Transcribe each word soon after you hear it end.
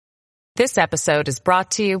This episode is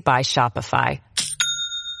brought to you by Shopify.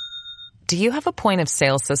 Do you have a point of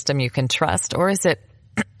sale system you can trust, or is it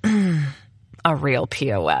a real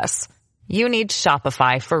POS? You need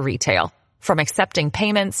Shopify for retail. From accepting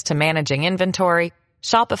payments to managing inventory,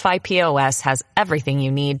 Shopify POS has everything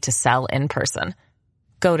you need to sell in person.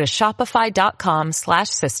 Go to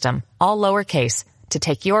shopify.com/system, all lowercase, to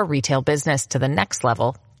take your retail business to the next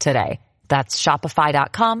level today. That's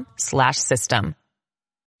shopify.com/system.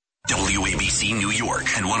 WABC New York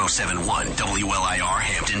and 107.1 WLIR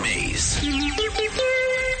Hampton Bays.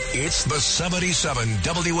 It's the 77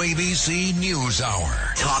 WABC News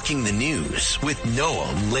Hour. Talking the news with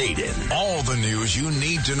Noam, Laden. All the news you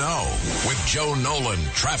need to know with Joe Nolan,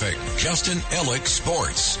 traffic, Justin Ellick,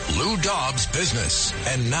 sports, Lou Dobbs, business.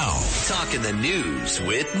 And now, Talking the news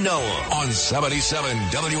with Noam on 77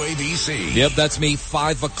 WABC. Yep, that's me,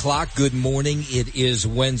 5 o'clock. Good morning. It is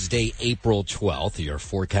Wednesday, April 12th. Your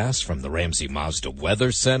forecast from the Ramsey Mazda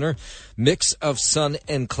Weather Center. Mix of sun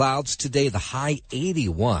and clouds today, the high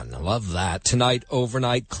 81. I love that. Tonight,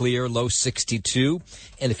 overnight, clear, low 62.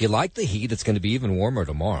 And if you like the heat, it's going to be even warmer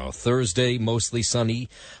tomorrow. Thursday, mostly sunny,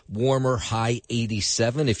 warmer, high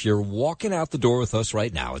 87. If you're walking out the door with us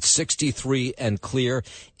right now, it's 63 and clear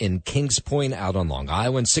in Kings Point out on Long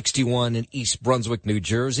Island, 61 in East Brunswick, New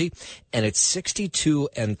Jersey, and it's 62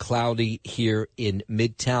 and cloudy here in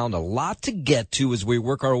Midtown. A lot to get to as we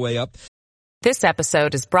work our way up. This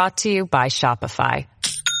episode is brought to you by Shopify.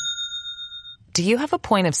 Do you have a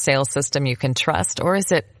point of sale system you can trust, or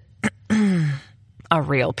is it a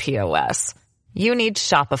real POS? You need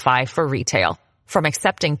Shopify for retail. From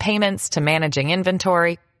accepting payments to managing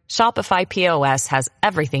inventory, Shopify POS has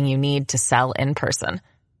everything you need to sell in person.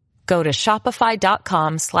 Go to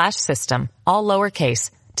shopify.com/system, all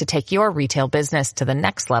lowercase, to take your retail business to the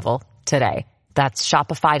next level today. That's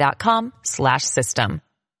shopify.com/system.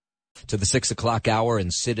 To the 6 o'clock hour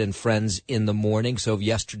and Sid and Friends in the morning. So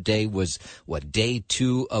yesterday was, day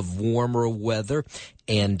 2 of warmer weather.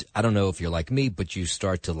 And I don't know if you're like me, but you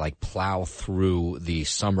start to plow through the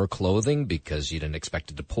summer clothing because you didn't expect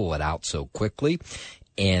it to pull it out so quickly.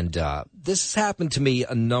 And this has happened to me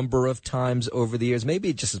a number of times over the years.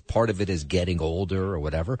 Maybe just as part of it is getting older or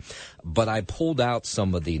whatever. But I pulled out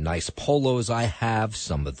some of the nice polos I have,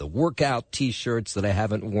 some of the workout T-shirts that I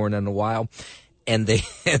haven't worn in a while. And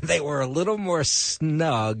they were a little more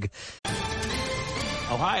snug.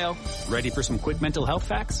 Ohio, ready for some quick mental health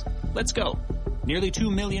facts? Let's go. Nearly 2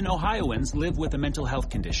 million Ohioans live with a mental health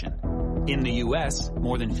condition. In the U.S.,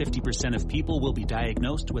 more than 50% of people will be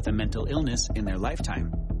diagnosed with a mental illness in their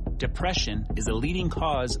lifetime. Depression is a leading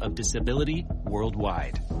cause of disability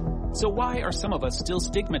worldwide. So why are some of us still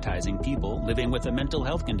stigmatizing people living with a mental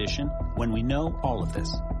health condition when we know all of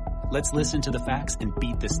this? Let's listen to the facts and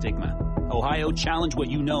beat the stigma. Ohio, challenge what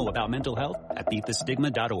you know about mental health at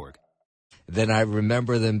beatthestigma.org. Then I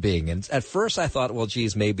remember them being, and at first I thought, well,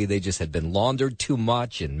 geez, maybe they just had been laundered too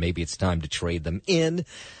much and maybe it's time to trade them in.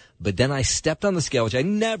 But then I stepped on the scale, which I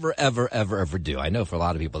never, ever, ever, ever do. I know for a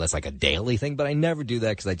lot of people that's like a daily thing, but I never do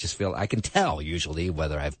that because I just feel I can tell usually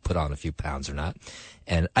whether I've put on a few pounds or not.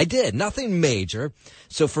 And I did. Nothing major.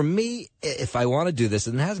 So for me, if I want to do this,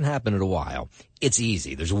 and it hasn't happened in a while, it's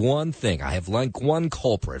easy. There's one thing. I have one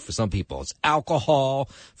culprit. For some people, it's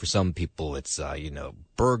alcohol. For some people, it's,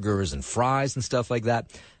 burgers and fries and stuff like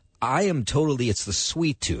that. It's the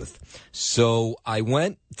sweet tooth. So I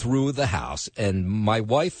went through the house, and my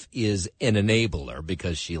wife is an enabler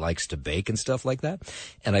because she likes to bake and stuff like that.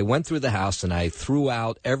 And I went through the house and I threw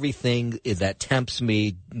out everything that tempts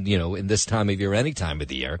me, in this time of year, any time of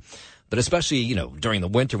the year. But especially, during the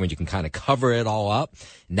winter when you can kind of cover it all up.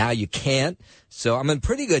 Now you can't. So I'm in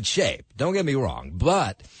pretty good shape. Don't get me wrong.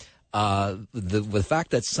 But the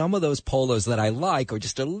fact that some of those polos that I like are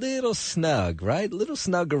just a little snug, right? A little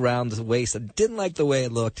snug around the waist. I didn't like the way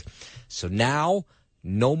it looked. So now,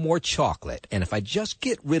 no more chocolate. And if I just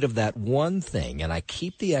get rid of that one thing and I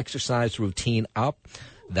keep the exercise routine up,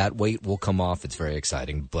 that weight will come off. It's very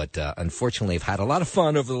exciting. But unfortunately, I've had a lot of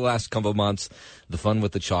fun over the last couple of months. The fun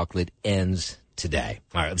with the chocolate ends today.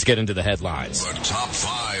 All right, let's get into the headlines. The top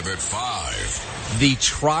 5 at 5. The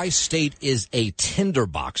tri-state is a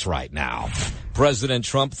tinderbox right now. President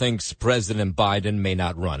Trump thinks President Biden may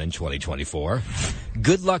not run in 2024.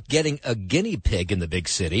 Good luck getting a guinea pig in the big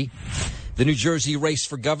city. The New Jersey race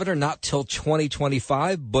for governor not till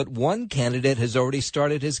 2025, but one candidate has already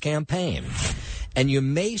started his campaign. and you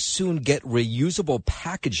may soon get reusable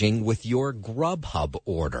packaging with your Grubhub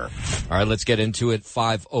order. All right, let's get into it.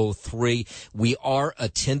 5:03. We are a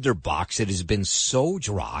tinderbox. It has been so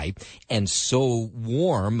dry and so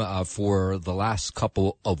warm for the last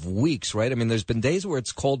couple of weeks, right? I mean, there's been days where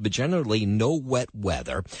it's cold, but generally no wet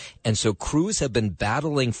weather. And so crews have been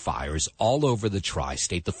battling fires all over the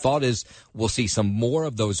tri-state. The thought is we'll see some more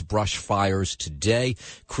of those brush fires today.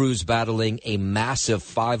 Crews battling a massive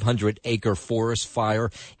 500-acre forest fire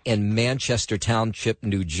in Manchester Township,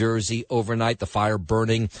 New Jersey overnight. The fire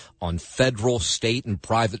burning on federal, state, and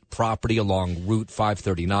private property along Route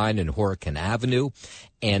 539 and Hurricane Avenue.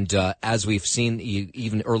 And as we've seen,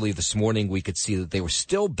 even early this morning, we could see that they were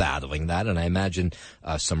still battling that. And I imagine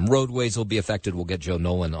some roadways will be affected. We'll get Joe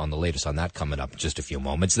Nolan on the latest on that coming up in just a few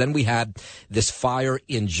moments. Then we had this fire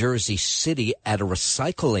in Jersey City at a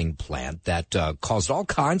recycling plant that caused all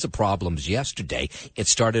kinds of problems yesterday. It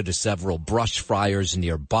started as several brush fires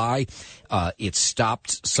nearby. It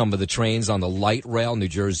stopped some of the trains on the light rail, New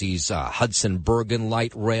Jersey's Hudson-Bergen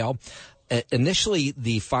light rail. Initially,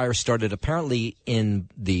 the fire started apparently in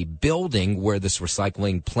the building where this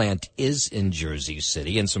recycling plant is in Jersey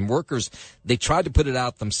City. And some workers, they tried to put it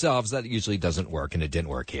out themselves. That usually doesn't work, and it didn't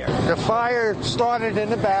work here. The fire started in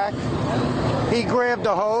the back. He grabbed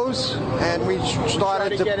the hose, and we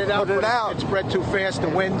started to get it out, put it out. It spread too fast, the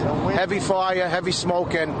wind, heavy fire, heavy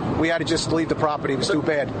smoke, and we had to just leave the property. It was too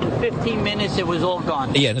bad. 15 minutes, it was all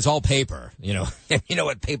gone. Yeah, and it's all paper, you know. You know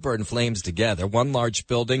what? Paper and flames together. One large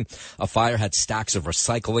building, a fire had stacks of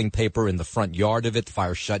recycling paper in the front yard of it. The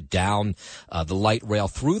fire shut down the light rail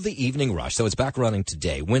through the evening rush, so it's back running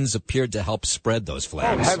today. Winds appeared to help spread those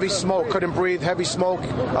flames. Heavy smoke, couldn't breathe, heavy smoke,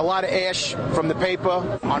 a lot of ash from the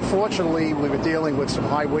paper. Unfortunately, we were dealing with some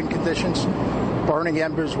high wind conditions. Burning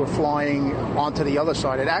embers were flying onto the other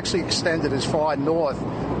side. It actually extended as far north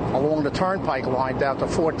along the turnpike line down to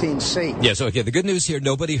 14C. Yeah, so okay, the good news here,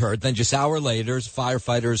 nobody hurt. Then just an hour later,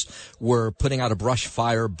 firefighters were putting out a brush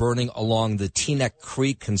fire burning along the Teaneck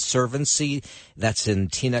Creek Conservancy. That's in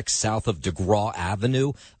Teaneck, south of DeGraw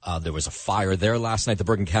Avenue. There was a fire there last night. The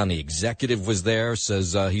Bergen County executive was there,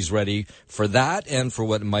 says he's ready for that and for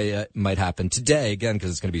what might happen today, again, because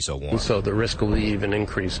it's going to be so warm. So the risk will be even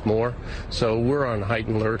increased more. So we're on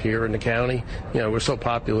heightened alert here in the county. You know, we're so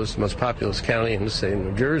populous, the most populous county in the state of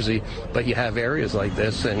New Jersey, but you have areas like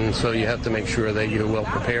this, and so you have to make sure that you're well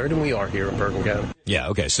prepared, and we are here in Bergen County. Yeah,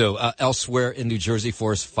 okay. So elsewhere in New Jersey,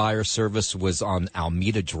 Forest Fire Service was on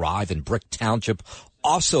Alameda Drive in Brick Township,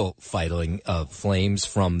 also fighting flames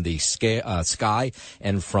from the sky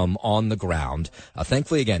and from on the ground.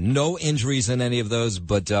 Thankfully, again, no injuries in any of those,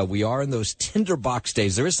 but we are in those tinderbox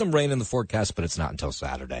days. There is some rain in the forecast, but it's not until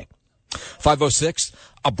Saturday. 5:06,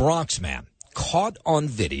 a Bronx man caught on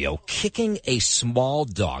video kicking a small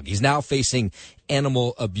dog. He's now facing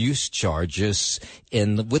animal abuse charges.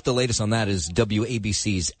 And with the latest on that is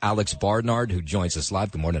WABC's Alex Barnard, who joins us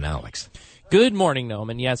live. Good morning, Alex. Good morning,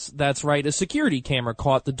 Noam. And yes, that's right. A security camera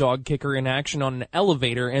caught the dog kicker in action on an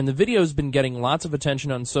elevator, and the video's been getting lots of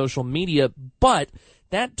attention on social media, but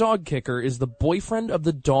that dog kicker is the boyfriend of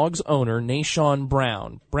the dog's owner, Nashon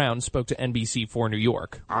Brown. Brown spoke to NBC4 New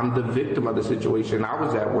York. I'm the victim of the situation. I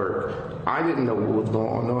was at work. I didn't know what was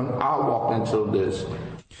going on. I walked into this.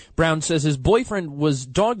 Brown says his boyfriend was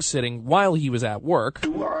dog sitting while he was at work.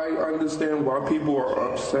 Do I understand why people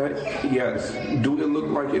are upset? Yes. Do it look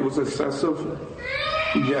like it was excessive?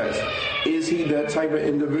 Yes. Is he that type of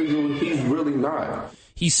individual? He's really not.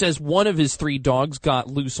 He says one of his 3 dogs got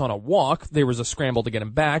loose on a walk. There was a scramble to get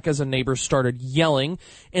him back as a neighbor started yelling,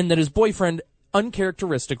 and that his boyfriend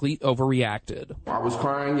uncharacteristically overreacted. I was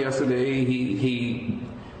crying yesterday. He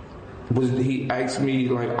asked me,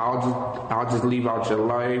 like, I'll just leave out your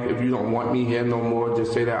life. If you don't want me here no more,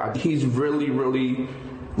 just say that. He's really, really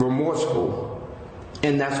remorseful.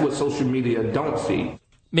 And that's what social media don't see.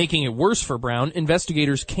 Making it worse for Brown,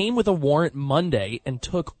 investigators came with a warrant Monday and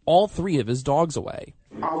took all 3 of his dogs away.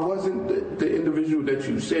 I wasn't the individual that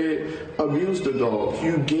you said abused the dogs.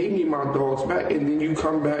 You gave me my dogs back, and then you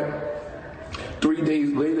come back 3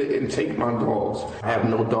 days later and take my dogs. I have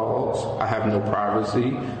no dogs. I have no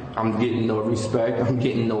privacy. I'm getting no respect. I'm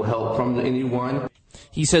getting no help from anyone.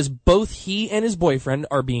 He says both he and his boyfriend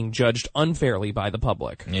are being judged unfairly by the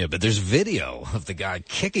public. Yeah, but there's video of the guy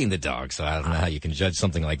kicking the dog, so I don't know how you can judge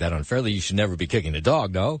something like that unfairly. You should never be kicking a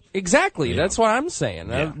dog, no? Exactly. That's what I'm saying.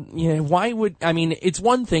 Yeah. Why would... I mean, it's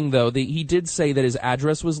one thing, though, that he did say that his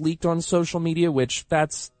address was leaked on social media, which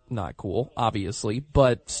that's not cool, obviously,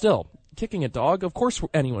 but still... kicking a dog, of course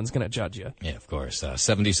anyone's going to judge you. Yeah, of course.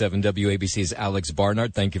 77 WABC's Alex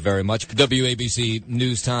Barnard, thank you very much. WABC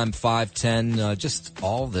News Time 510. Just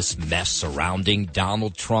all this mess surrounding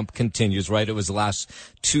Donald Trump continues, right? It was last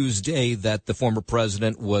Tuesday that the former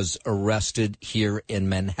president was arrested here in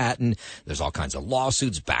Manhattan. There's all kinds of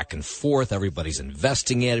lawsuits back and forth. Everybody's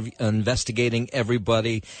investigating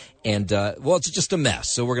everybody. And, well, it's just a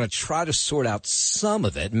mess. So we're going to try to sort out some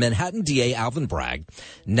of it. Manhattan DA Alvin Bragg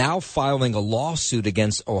now filing a lawsuit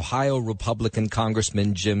against Ohio Republican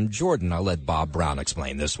Congressman Jim Jordan. I'll let Bob Brown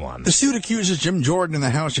explain this one. The suit accuses Jim Jordan and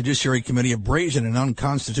the House Judiciary Committee of brazen and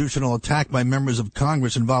unconstitutional attack by members of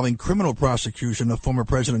Congress involving criminal prosecution of former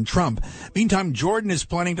President Trump. Meantime, Jordan is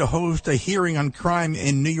planning to host a hearing on crime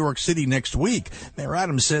in New York City next week. Mayor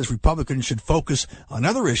Adams says Republicans should focus on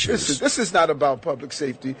other issues. This is not about public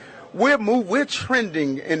safety. We're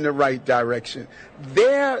trending in the right direction.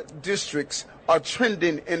 Their districts are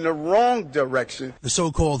trending in the wrong direction. The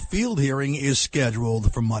so-called field hearing is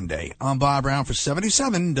scheduled for Monday. I'm Bob Brown for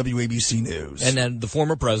 77 WABC News. And then the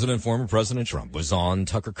former President Trump, was on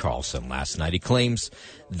Tucker Carlson last night. He claims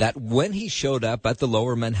that when he showed up at the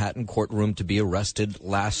Lower Manhattan courtroom to be arrested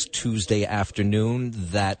last Tuesday afternoon,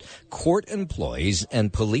 that court employees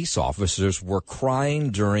and police officers were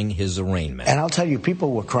crying during his arraignment. And I'll tell you,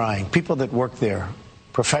 people were crying. People that work there,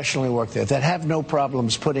 professionally work there, that have no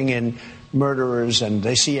problems putting in murderers, and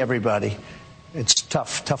they see everybody. It's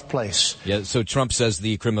tough place. Yeah, so Trump says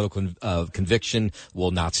the criminal conviction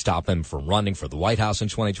will not stop him from running for the White House in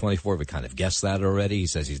 2024. We kind of guessed that already. He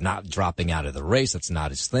says he's not dropping out of the race. That's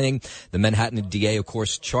not his thing. The Manhattan DA, of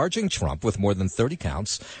course, charging Trump with more than 30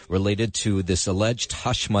 counts related to this alleged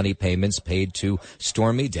hush money payments paid to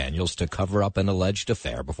Stormy Daniels to cover up an alleged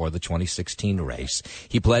affair before the 2016 race.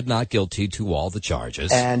 He pled not guilty to all the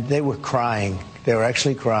charges. And they were crying. They were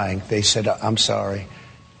actually crying. They said, I'm sorry.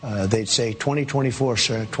 They'd say, 2024,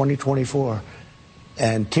 sir, 2024.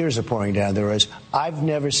 And tears are pouring down their eyes. I've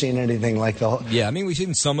never seen anything like the whole... Yeah, I mean, we've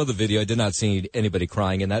seen some of the video. I did not see anybody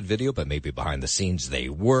crying in that video, but maybe behind the scenes they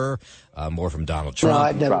were. More from Donald Trump. No,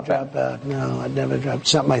 I'd never drop out. No, I'd never drop.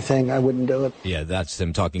 It's not my thing. I wouldn't do it. Yeah, that's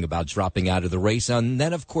him talking about dropping out of the race. And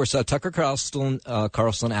then, of course, Tucker Carlson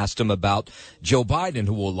asked him about Joe Biden,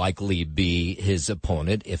 who will likely be his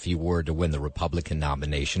opponent if he were to win the Republican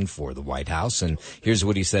nomination for the White House. And here's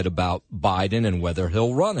what he said about Biden and whether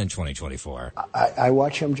he'll run in 2024. I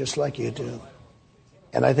watch him just like you do.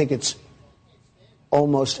 And I think it's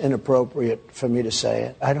almost inappropriate for me to say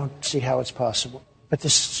it. I don't see how it's possible. But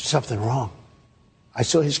there's something wrong. I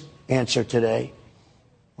saw his answer today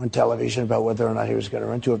on television about whether or not he was going to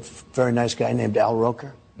run to a very nice guy named Al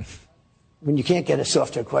Roker. I mean, you can't get a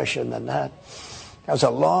softer question than that. That was a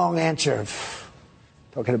long answer,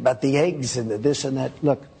 talking about the eggs and the this and that.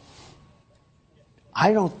 Look,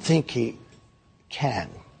 I don't think he can.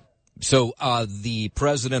 So the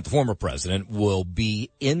former president, will be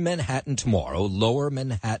in Manhattan tomorrow, Lower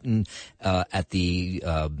Manhattan, at the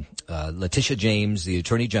Letitia James, the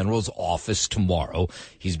Attorney General's office tomorrow.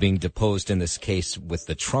 He's being deposed in this case with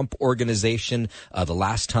the Trump Organization. The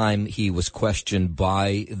last time he was questioned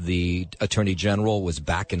by the Attorney General was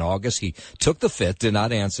back in August. He took the fifth, did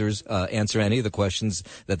not answer any of the questions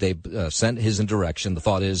that they sent his in direction. The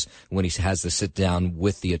thought is when he has to sit down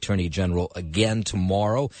with the Attorney General again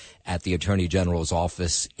tomorrow at the Attorney General's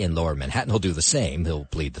office in Lower Manhattan, he'll do the same. He'll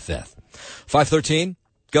plead the fifth. 5:13,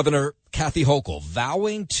 Governor Kathy Hochul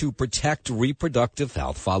vowing to protect reproductive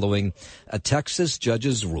health following a Texas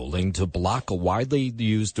judge's ruling to block a widely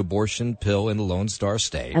used abortion pill in the Lone Star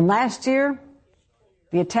State. And last year,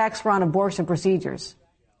 the attacks were on abortion procedures.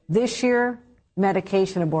 This year,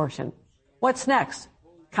 medication abortion. What's next?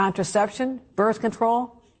 Contraception? Birth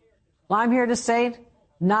control? Well, I'm here to say,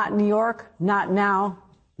 not New York, not now.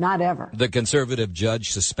 Not ever. The conservative judge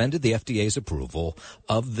suspended the FDA's approval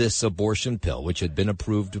of this abortion pill, which had been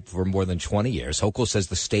approved for more than 20 years. Hochul says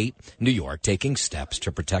the state, New York, taking steps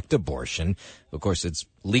to protect abortion. Of course, it's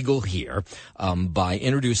legal here, by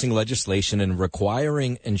introducing legislation and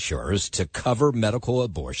requiring insurers to cover medical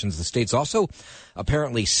abortions. The state's also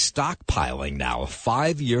apparently stockpiling now a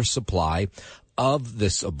 5-year supply of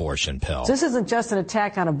this abortion pill. So this isn't just an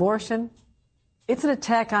attack on abortion. It's an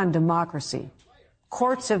attack on democracy.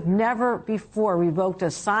 Courts have never before revoked a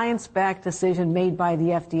science-backed decision made by the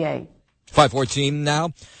FDA. 5:14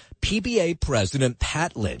 now. PBA President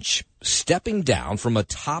Pat Lynch stepping down from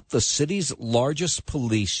atop the city's largest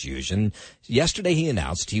police union. Yesterday he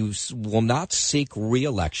announced he will not seek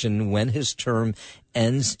re-election when his term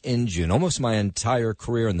ends in June. Almost my entire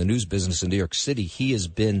career in the news business in New York City, he has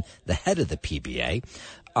been the head of the PBA.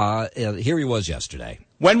 Here he was yesterday.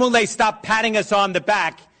 When will they stop patting us on the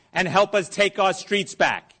back and help us take our streets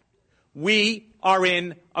back. We are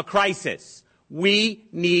in a crisis. We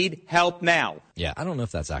need help now. Yeah, I don't know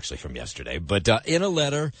if that's actually from yesterday, but in a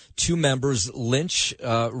letter to members, Lynch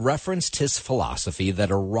referenced his philosophy that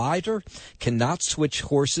a rider cannot switch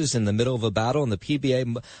horses in the middle of a battle, and the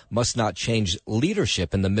PBA must not change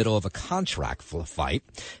leadership in the middle of a contract fight.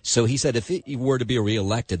 So he said if he were to be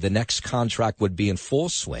reelected, the next contract would be in full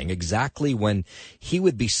swing, exactly when he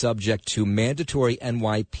would be subject to mandatory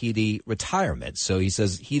NYPD retirement. So he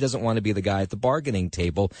says he doesn't want to be the guy at the bargaining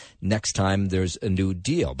table next time there's a new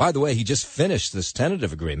deal. By the way, he just finished this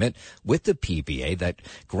tentative agreement with the PBA that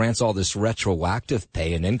grants all this retroactive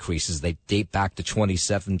pay and increases. They date back to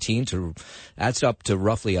 2017 adds up to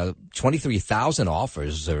roughly 23,000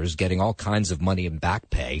 officers getting all kinds of money in back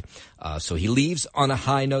pay. So he leaves on a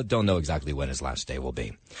high note. Don't know exactly when his last day will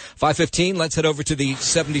be. 5:15, let's head over to the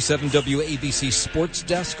 77 WABC Sports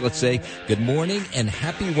Desk. Let's say good morning and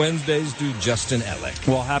happy Wednesdays to Justin Ellick.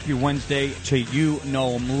 Well, happy Wednesday to you,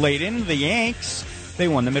 Noam. Laden, the Yanks, they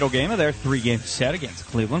won the middle game of their three-game set against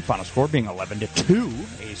Cleveland, final score being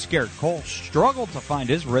 11-2. A scared Cole struggled to find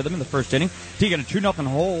his rhythm in the first inning. He got a 2-0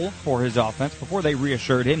 hole for his offense before they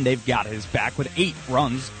reassured him they've got his back with 8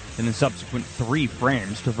 runs in the subsequent 3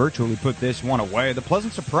 frames to virtually put this one away. The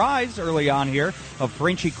pleasant surprise early on here of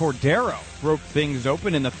Franchy Cordero broke things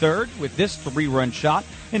open in the third with this 3-run shot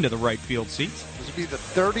into the right field seats. This will be the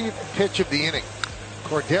 30th pitch of the inning.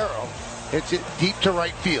 Cordero hits it deep to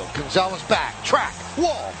right field. Gonzalez back, track,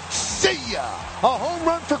 wall, see ya! A home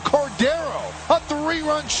run for Cordero, a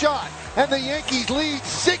 3-run shot, and the Yankees lead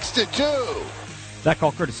 6-2. That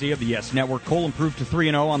call courtesy of the Yes Network. Cole improved to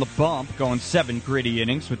 3-0 on the bump, going 7 gritty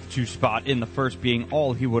innings with the 2 spot in the first being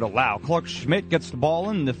all he would allow. Clark Schmidt gets the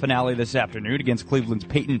ball in the finale this afternoon against Cleveland's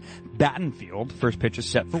Peyton Battenfield. First pitch is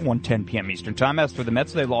set for 1:10 p.m. Eastern Time. As for the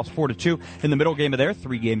Mets, they lost 4-2 in the middle game of their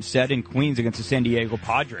 3-game set in Queens against the San Diego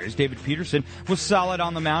Padres. David Peterson was solid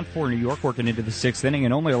on the mound for New York, working into the 6th inning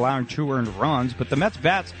and only allowing 2 earned runs. But the Mets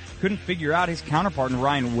bats couldn't figure out his counterpart in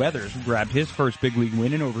Ryan Weathers, who grabbed his first big league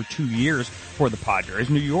win in over 2 years for the Padres.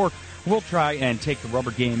 New York will try and take the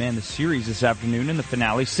rubber game and the series this afternoon in the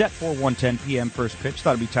finale, set for 1:10 p.m. first pitch.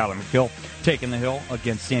 That'll be Tyler McGill taking the hill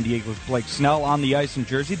against San Diego's Blake Snell. On the ice in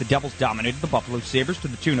Jersey, the Devils dominated the Buffalo Sabres to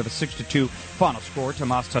the tune of a 6-2 final score.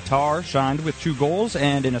 Tomas Tatar shined with 2 goals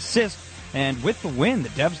and an assist. And with the win, the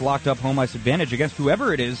Devs locked up home ice advantage against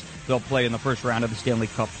whoever it is they'll play in the first round of the Stanley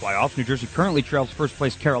Cup playoffs. New Jersey currently trails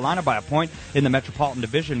first-place Carolina by a point in the Metropolitan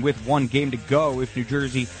Division with 1 game to go. If New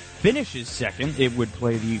Jersey finishes second, it would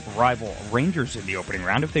play the rival Rangers in the opening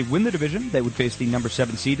round. If they win the division, they would face the number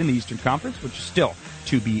 7 seed in the Eastern Conference, which is still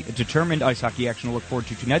to be determined. Ice hockey action to look forward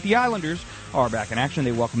to tonight. The Islanders are back in action.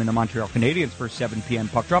 They welcome in the Montreal Canadiens for a 7 p.m.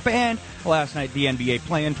 puck drop. And last night, the NBA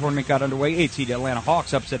play-in tournament got underway. 8 seed Atlanta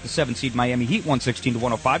Hawks upset the 7 seed Miami Heat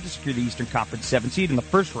 116-105 to secure the Eastern Conference 7 seed in the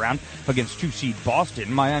first round against 2 seed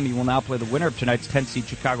Boston. Miami will now play the winner of tonight's 10 seed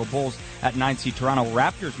Chicago Bulls at 9 seed Toronto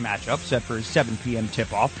Raptors matchup set for a 7 p.m.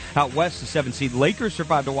 tip-off. Out west, the 7 seed Lakers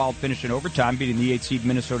survived a wild finish in overtime, beating the 8 seed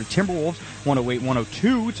Minnesota Timberwolves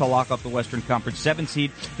 108-102 to lock up the Western Conference 7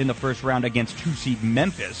 seed in the first round against 2 seed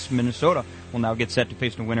Memphis. Minnesota will now get set to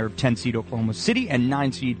face the winner of 10 seed Oklahoma City and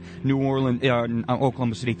 9 seed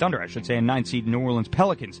Oklahoma City Thunder, and 9 seed New Orleans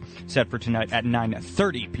Pelicans set for tonight at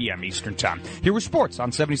 9:30 p.m. Eastern Time. Here with sports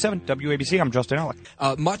on 77 WABC. I'm Justin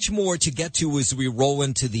Ellick. Much more to get to as we roll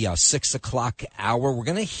into the 6 o'clock hour. We're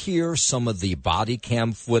going to hear some of the body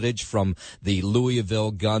cam footage from the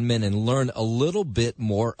Louisville gunman and learn a little bit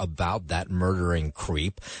more about that murdering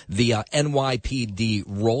creep. The NYPD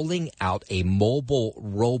rolling out a mobile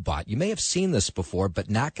robot. You may have seen this before, but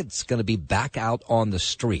now it's going to be back out on the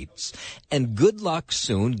streets. And good luck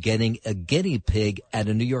soon getting a guinea pig at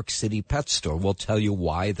a New York City pet store. We'll tell you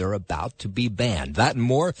why they're about to be banned. That and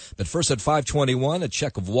more. But first at 5:21, a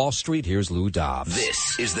check of Wall Street. Here's Lou Dobbs.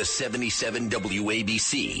 This is the 77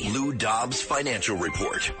 WABC Lou Dobbs Financial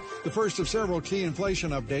Report. The first of several key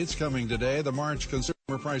inflation updates coming today. The March Consumer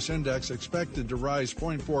Price Index expected to rise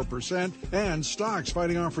 0.4%, and stocks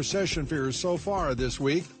fighting off recession fears so far this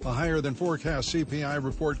week. A higher than forecast CPI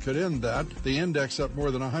report could end that. The index up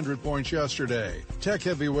more than 100 points yesterday. Tech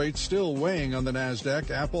heavyweights still weighing on the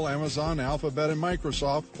NASDAQ. Apple, Amazon, Alphabet, and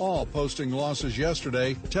Microsoft all posting losses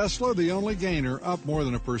yesterday. Tesla, the only gainer, up more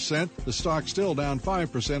than 1%. The stock still down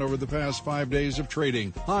 5% over the past 5 days of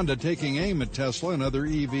trading. Honda taking aim at Tesla and other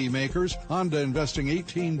EV makers. Honda investing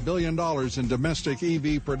 $18 billion in domestic EV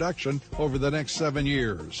EV production over the next 7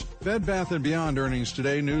 years. Bed Bath & Beyond earnings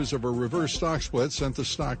today. News of a reverse stock split sent the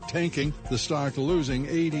stock tanking, the stock losing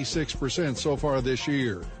 86% so far this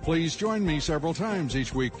year. Please join me several times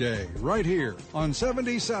each weekday, right here on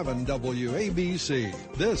 77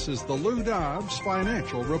 WABC. This is the Lou Dobbs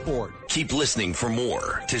Financial Report. Keep listening for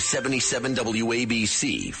more to 77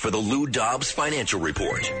 WABC for the Lou Dobbs Financial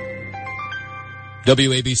Report.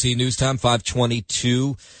 WABC News Time,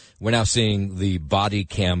 5:22. We're now seeing the body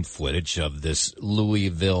cam footage of this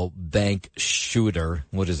Louisville bank shooter.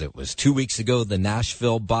 What is it? It was 2 weeks ago, the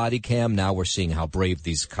Nashville body cam. Now we're seeing how brave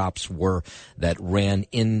these cops were that ran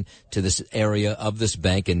into this area of this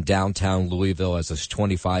bank in downtown Louisville as this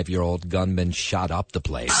 25-year-old gunman shot up the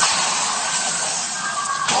place.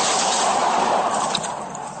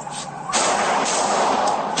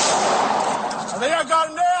 I think I got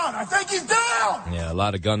him down. I think he's down. Yeah, a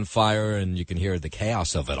lot of gunfire, and you can hear the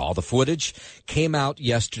chaos of it all. The footage came out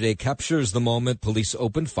yesterday, captures the moment police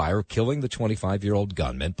opened fire, killing the 25-year-old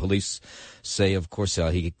gunman. Police say, of course,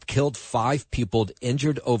 he killed 5 people,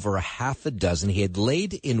 injured over a half a dozen. He had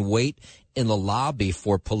laid in wait in the lobby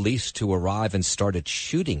for police to arrive and started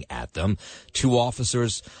shooting at them. 2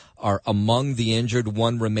 officers are among the injured.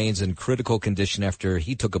 One remains in critical condition after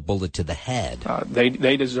he took a bullet to the head.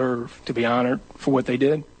 They deserve to be honored for what they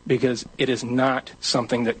did, because it is not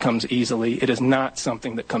something that comes easily. It is not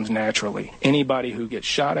something that comes naturally. Anybody who gets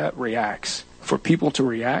shot at reacts. For people to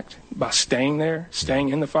react by staying there, staying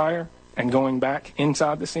in the fire, and going back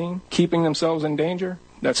inside the scene, keeping themselves in danger,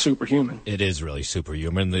 that's superhuman. It is really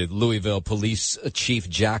superhuman. The Louisville Police Chief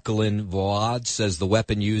Jacqueline Voad says the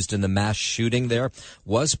weapon used in the mass shooting there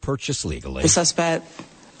was purchased legally. The suspect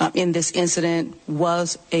in this incident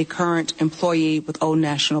was a current employee with Old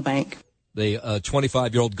National Bank. The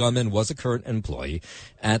 25-year-old gunman was a current employee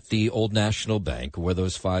at the Old National Bank where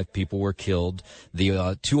those 5 people were killed.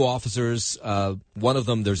 The 2 officers, one of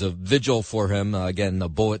them, there's a vigil for him. Again, a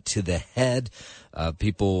bullet to the head.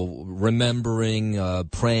 People remembering,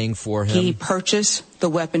 praying for him. He purchased the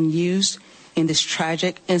weapon used in this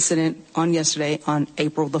tragic incident on yesterday, on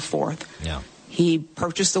April the 4th. Yeah. He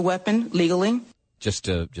purchased the weapon legally. Just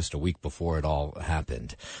a week before it all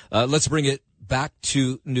happened. Let's bring it back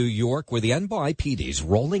to New York, where the NYPD is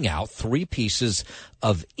rolling out 3 pieces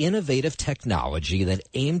of innovative technology that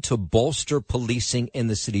aim to bolster policing in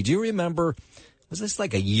the city. Do you remember, was this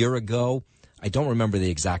like a year ago? I don't remember the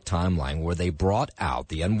exact timeline, where they brought out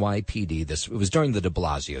the NYPD. It was during the de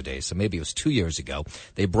Blasio days, so maybe it was 2 years ago.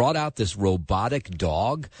 They brought out this robotic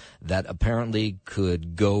dog that apparently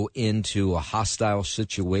could go into a hostile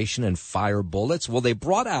situation and fire bullets. Well, they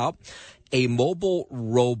brought out a mobile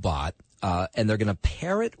robot, and they're going to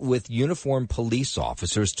pair it with uniformed police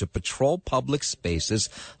officers to patrol public spaces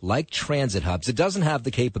like transit hubs. It doesn't have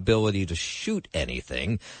the capability to shoot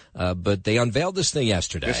anything, but they unveiled this thing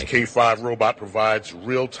yesterday. This K5 robot provides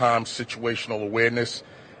real-time situational awareness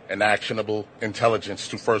and actionable intelligence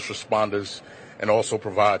to first responders, and also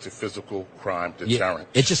provides a physical crime deterrent.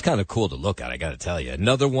 Yeah, it's just kind of cool to look at, I got to tell you.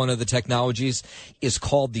 Another one of the technologies is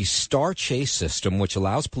called the Star Chase system, which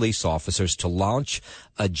allows police officers to launch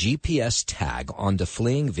a GPS tag onto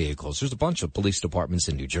fleeing vehicles. There's a bunch of police departments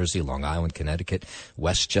in New Jersey, Long Island, Connecticut,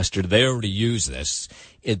 Westchester. They already use this.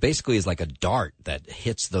 It basically is like a dart that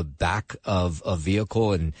hits the back of a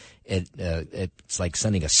vehicle, and it's like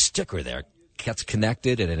sending a sticker there. Gets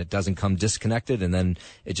connected and it doesn't come disconnected, and then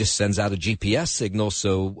it just sends out a GPS signal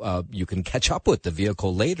so you can catch up with the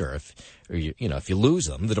vehicle later if you lose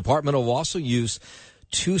them. The department will also use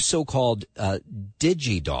 2 so-called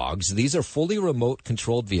digi-dogs. These are fully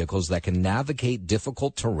remote-controlled vehicles that can navigate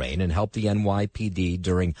difficult terrain and help the NYPD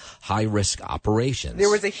during high-risk operations. There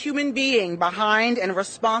was a human being behind and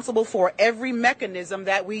responsible for every mechanism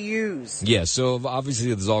that we use. Yeah, so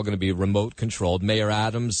obviously this is all going to be remote-controlled. Mayor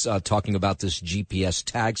Adams talking about this GPS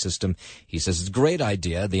tag system. He says it's a great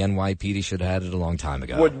idea. The NYPD should have had it a long time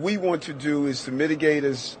ago. What we want to do is to mitigate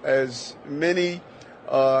as many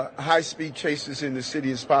high-speed chases in the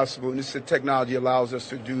city as possible, and this technology allows us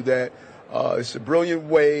to do that. It's a brilliant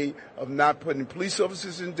way of not putting police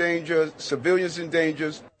officers in danger, civilians in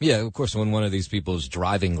danger. Yeah, of course, when one of these people is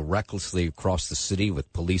driving recklessly across the city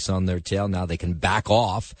with police on their tail, now they can back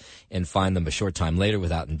off and find them a short time later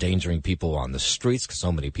without endangering people on the streets, because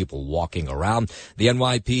so many people walking around. The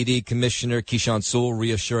NYPD Commissioner Keyshawn Sewell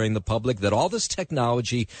reassuring the public that all this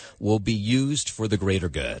technology will be used for the greater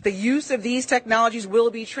good. The use of these technologies will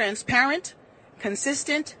be transparent,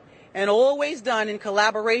 consistent, and always done in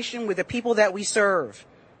collaboration with the people that we serve.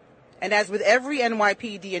 And as with every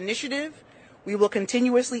NYPD initiative, we will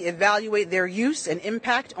continuously evaluate their use and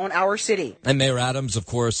impact on our city. And Mayor Adams, of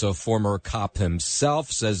course, a former cop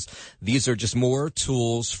himself, says these are just more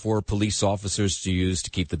tools for police officers to use to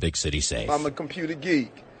keep the big city safe. I'm a computer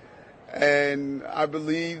geek, and I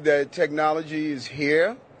believe that technology is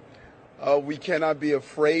here. We cannot be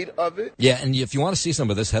afraid of it. Yeah, and if you want to see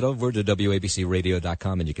some of this, head over to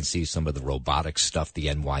WABCRadio.com and you can see some of the robotic stuff the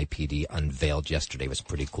NYPD unveiled yesterday. It was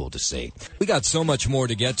pretty cool to see. We got so much more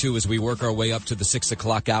to get to as we work our way up to the 6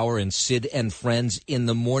 o'clock hour in Sid and Friends in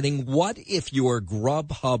the Morning. What if your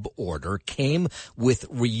Grubhub order came with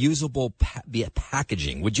reusable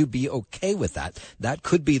packaging? Would you be okay with that? That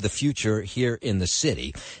could be the future here in the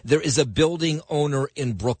city. There is a building owner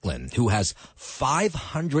in Brooklyn who has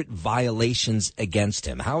 500 violations against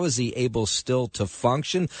him. How is he able still to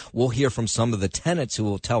function? We'll hear from some of the tenants who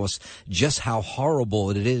will tell us just how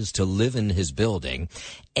horrible it is to live in his building.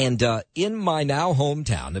 And in my now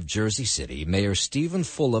hometown of Jersey City, Mayor Stephen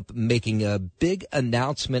Fulop making a big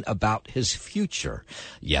announcement about his future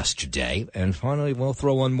yesterday. And finally, we'll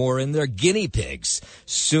throw one more in there. Guinea pigs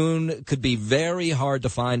soon could be very hard to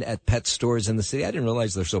find at pet stores in the city. I didn't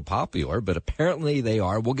realize they're so popular, but apparently they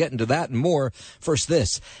are. We'll get into that and more. First,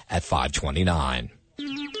 this at 5:29.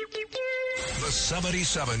 The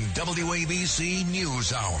 77 WABC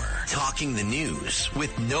News Hour. Talking the news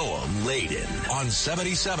with Noam, Laden. On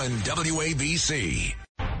 77 WABC.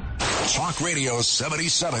 Talk Radio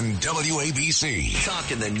 77 WABC.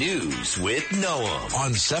 Talking the news with Noam.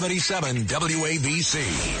 On 77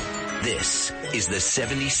 WABC. This is the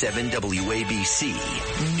 77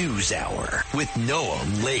 WABC News Hour with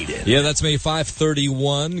Noam Laden. Yeah, that's me,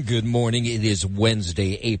 5:31. Good morning. It is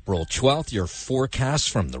Wednesday, April 12th. Your forecast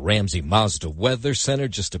from the Ramsey Mazda Weather Center.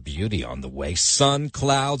 Just a beauty on the way. Sun,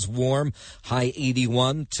 clouds, warm, high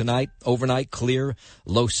 81. Tonight, overnight, clear,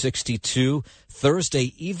 low 62.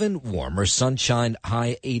 Thursday, even warmer, sunshine,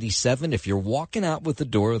 high 87. If you're walking out the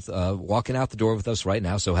door with us right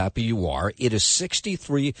now, so happy you are. It is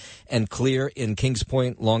 63 and clear in Kings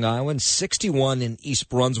Point, Long Island, 61 in East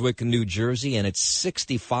Brunswick, New Jersey, and it's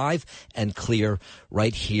 65 and clear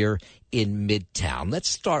right here in Midtown. Let's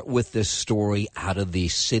start with this story out of the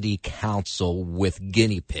city council with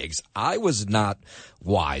guinea pigs. I was not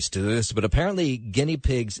wise to this, but apparently guinea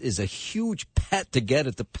pigs is a huge pet to get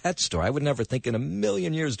at the pet store. I would never think in a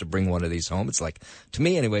million years to bring one of these home. It's like, to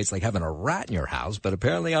me anyway, it's like having a rat in your house, but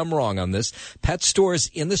apparently I'm wrong on this. Pet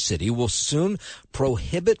stores in the city will soon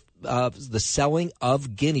prohibit the selling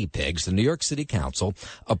of guinea pigs. The New York City Council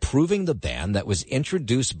approving the ban that was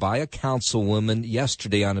introduced by a councilwoman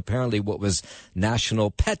yesterday on apparently what was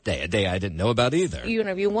National Pet Day, a day I didn't know about either.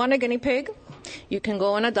 If you want a guinea pig, you can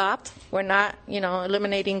go and adopt. We're not,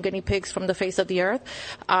 eliminating guinea pigs from the face of the earth.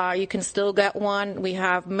 You can still get one. We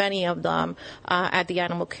have many of them at the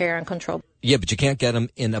Animal Care and Control. Yeah, but you can't get them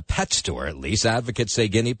in a pet store, at least. Advocates say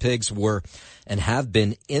guinea pigs were and have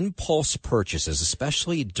been impulse purchases,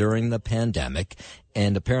 especially during the pandemic.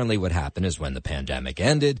 And apparently what happened is when the pandemic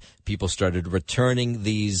ended, people started returning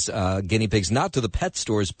these guinea pigs, not to the pet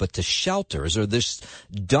stores, but to shelters, or just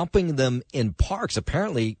dumping them in parks.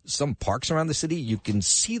 Apparently, some parks around the city, you can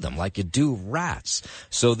see them like you do rats.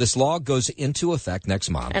 So this law goes into effect next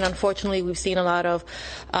month. And unfortunately, we've seen a lot of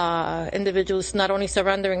individuals not only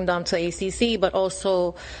surrendering them to ACC, but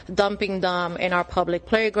also dumping them in our public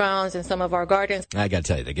playgrounds and some of our gardens. I got to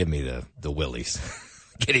tell you, they give me the willies.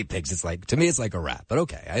 Guinea pigs, to me, it's like a rat. But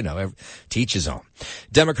okay, I know, to each his own.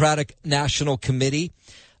 Democratic National Committee.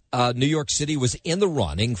 New York City was in the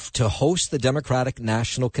running to host the Democratic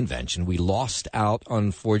National Convention. We lost out,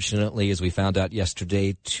 unfortunately, as we found out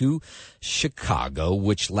yesterday, to Chicago,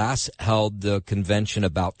 which last held the convention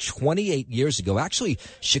about 28 years ago. Actually,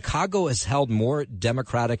 Chicago has held more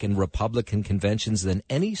Democratic and Republican conventions than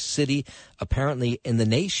any city apparently in the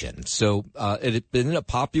nation. So it had been a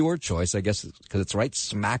popular choice, I guess, because it's right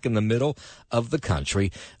smack in the middle of the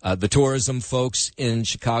country. The tourism folks in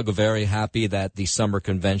Chicago very happy that the summer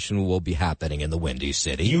convention will be happening in the Windy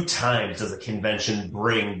City. Few times does a convention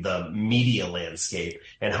bring the media landscape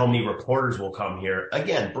and how many reporters will come here.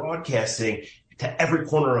 Again, broadcasting to every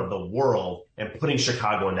corner of the world and putting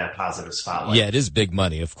Chicago in that positive spotlight. Yeah, it is big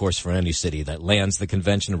money, of course, for any city that lands the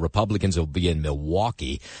convention. The Republicans will be in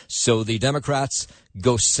Milwaukee. So the Democrats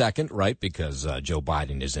go second, right, because Joe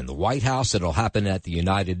Biden is in the White House. It'll happen at the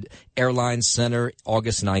United Airlines Center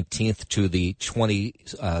August 19th to the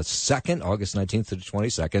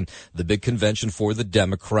 22nd, the big convention for the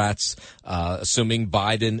Democrats, assuming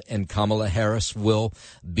Biden and Kamala Harris will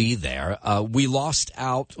be there. We lost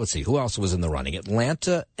out. Let's see, who else was in the running?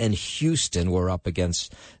 Atlanta and Houston Houston were up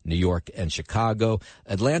against New York and Chicago.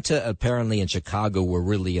 Atlanta apparently and Chicago were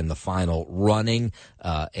really in the final running,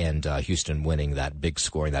 and Houston winning that big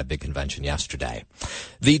scoring, that big convention yesterday.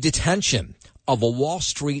 The detention of a Wall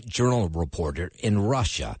Street Journal reporter in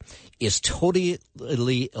Russia is totally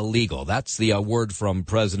illegal. That's the word from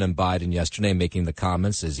President Biden yesterday, making the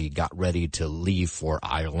comments as he got ready to leave for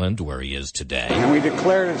Ireland, where he is today. And we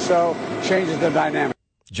declared it so, changes the dynamic.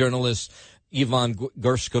 Journalist Ivan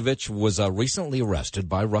Gershkovich was recently arrested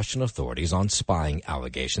by Russian authorities on spying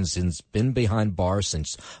allegations and has been behind bars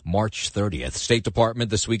since March 30th. State Department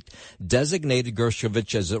this week designated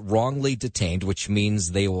Gershkovich as wrongly detained, which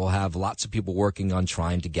means they will have lots of people working on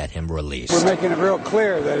trying to get him released. We're making it real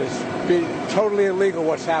clear that it's totally illegal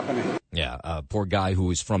what's happening. Yeah, poor guy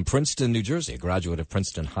who is from Princeton, New Jersey, a graduate of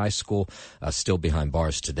Princeton High School, still behind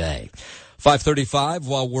bars today. 5:35,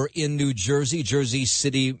 while we're in New Jersey, Jersey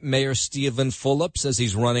City Mayor Stephen Fulop says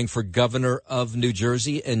he's running for governor of New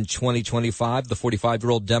Jersey in 2025. The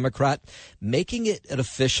 45-year-old Democrat making it an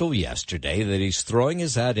official yesterday that he's throwing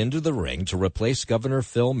his hat into the ring to replace Governor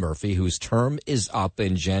Phil Murphy, whose term is up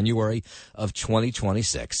in January of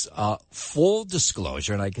 2026. Full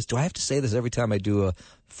disclosure, and I guess, do I have to say this every time I do a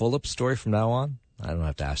Fulop story from now on? I don't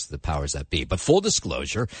have to ask the powers that be. But full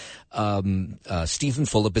disclosure, Stephen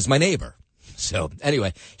Fulop is my neighbor. So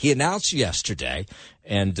anyway, he announced yesterday,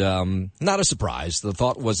 and not a surprise. The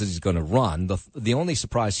thought was that he's going to run. The only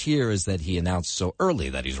surprise here is that he announced so early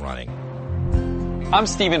that he's running. I'm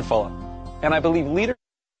Stephen Fulop, and I believe leaders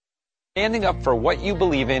standing up for what you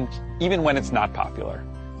believe in, even when it's not popular,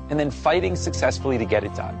 and then fighting successfully to get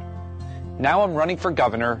it done. Now I'm running for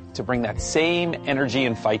governor to bring that same energy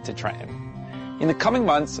and fight to Trenton. In the coming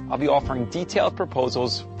months, I'll be offering detailed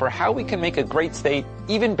proposals for how we can make a great state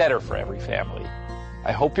even better for every family.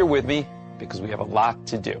 I hope you're with me because we have a lot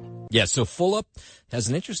to do. Yeah, so Fulop has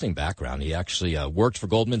an interesting background. He actually worked for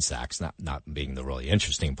Goldman Sachs, not being the really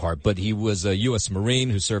interesting part, but he was a U.S. Marine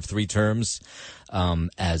who served 3 terms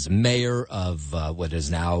as mayor of what is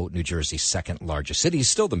now New Jersey's second largest city. He's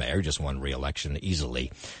still the mayor, just won re-election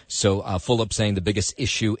easily. So Fulop saying the biggest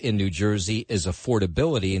issue in New Jersey is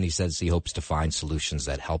affordability, and he says he hopes to find solutions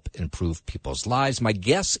that help improve people's lives. My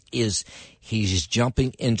guess is he's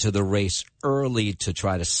jumping into the race early to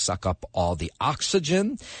try to suck up all the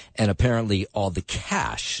oxygen and apparently all the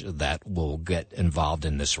cash that will get involved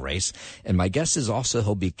in this race. And my guess is also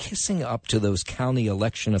he'll be kissing up to those county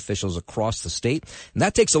election officials across the state. And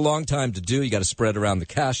that takes a long time to do. You got to spread around the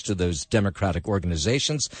cash to those Democratic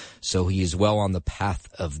organizations. So he is well on the path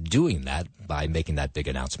of doing that by making that big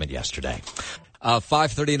announcement yesterday.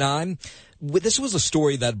 5:39. This was a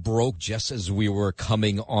story that broke just as we were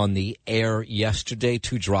coming on the air yesterday.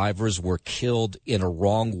 2 drivers were killed in a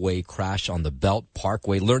wrong-way crash on the Belt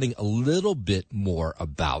Parkway. Learning a little bit more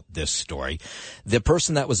about this story. The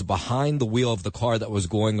person that was behind the wheel of the car that was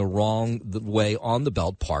going the wrong way on the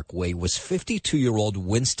Belt Parkway was 52-year-old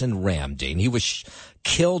Winston Ramdine. He was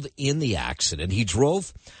killed in the accident. He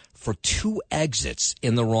drove for 2 exits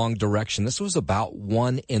in the wrong direction. This was about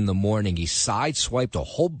 1 in the morning. He sideswiped a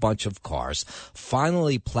whole bunch of cars,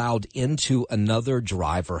 finally plowed into another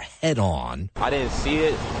driver head on. I didn't see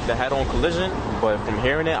it, the head-on collision, but from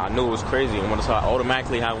hearing it, I knew it was crazy. And when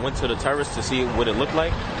I went to the terrace to see what it looked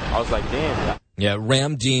like, I was like, damn. Yeah,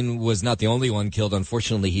 Ramdine was not the only one killed.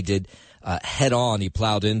 Unfortunately, he did head on. He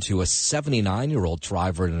plowed into a 79-year-old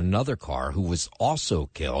driver in another car who was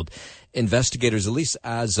also killed. Investigators, at least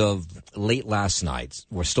as of late last night,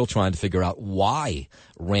 were still trying to figure out why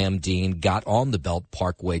Ramdine got on the Belt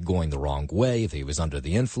Parkway going the wrong way, if he was under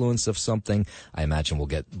the influence of something. I imagine we'll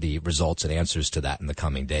get the results and answers to that in the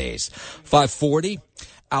coming days. 5:40.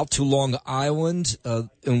 Out to Long Island,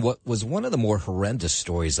 in what was one of the more horrendous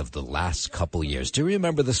stories of the last couple years. Do you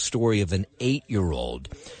remember the story of an 8-year-old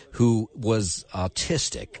who was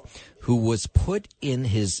autistic, who was put in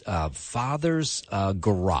his father's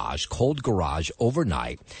garage, cold garage,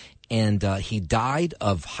 overnight, and he died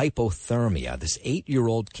of hypothermia? This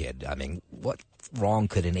 8-year-old kid, I mean, what wrong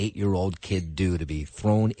could an 8-year-old kid do to be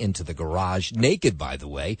thrown into the garage, naked, by the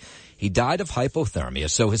way? He died of hypothermia.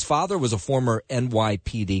 So his father was a former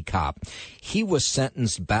NYPD cop. He was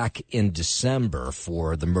sentenced back in December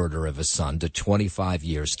for the murder of his son to 25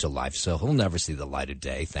 years to life. So he'll never see the light of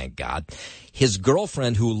day, thank God. His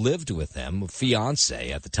girlfriend who lived with him,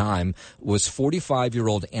 fiance at the time, was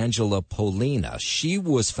 45-year-old Angela Polina. She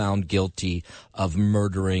was found guilty of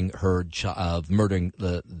murdering the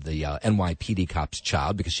NYPD cop's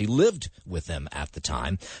child because she lived with him at the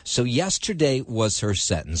time. So yesterday was her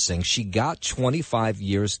sentencing. She got 25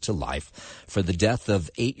 years to life for the death of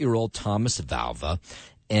 8-year-old Thomas Valva.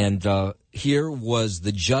 And here was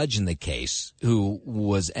the judge in the case who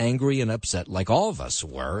was angry and upset, like all of us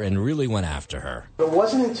were, and really went after her. It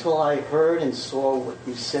wasn't until I heard and saw what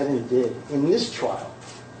you said and did in this trial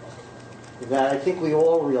that I think we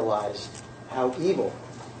all realized how evil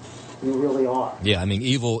you really are. Yeah, I mean,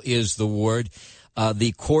 evil is the word.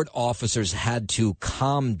 The court officers had to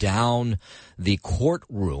calm down the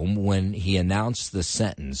courtroom when he announced the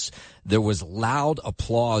sentence. There was loud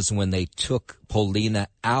applause when they took Paulina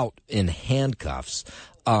out in handcuffs.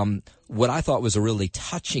 What I thought was a really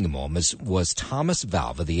touching moment was Thomas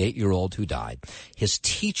Valva, the 8-year-old who died. His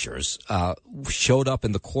teachers showed up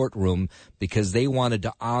in the courtroom because they wanted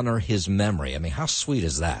to honor his memory. I mean, how sweet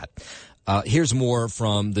is that? Here's more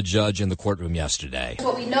from the judge in the courtroom yesterday.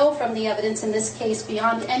 What we know from the evidence in this case,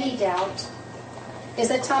 beyond any doubt, is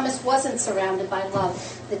that Thomas wasn't surrounded by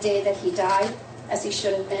love the day that he died, as he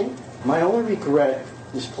should have been. My only regret,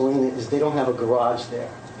 Miss Paulina, is they don't have a garage there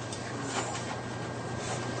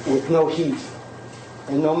with no heat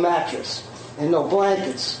and no mattress and no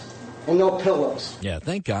blankets and no pillows. Yeah,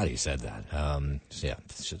 thank God he said that.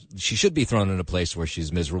 She should be thrown in a place where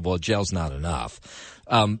she's miserable. Jail's not enough.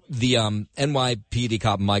 The NYPD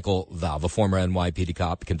cop Michael Valva, former NYPD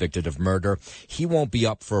cop convicted of murder, he won't be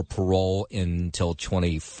up for parole until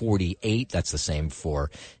 2048. That's the same for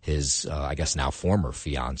his, I guess now former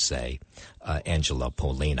fiancée, Angela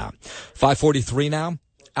Paulina. 5:43 now.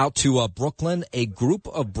 Out to Brooklyn, a group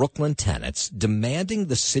of Brooklyn tenants demanding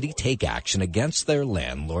the city take action against their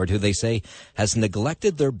landlord, who they say has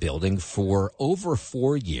neglected their building for over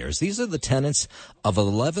 4 years. These are the tenants of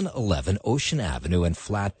 1111 Ocean Avenue in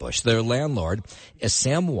Flatbush. Their landlord is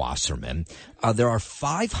Sam Wasserman. There are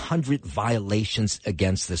 500 violations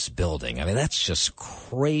against this building. I mean, that's just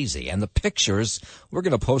crazy. And the pictures, we're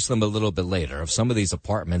going to post them a little bit later, of some of these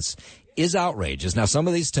apartments is outrageous. Now, some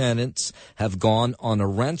of these tenants have gone on a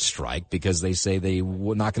rent strike because they say they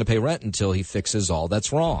were not going to pay rent until he fixes all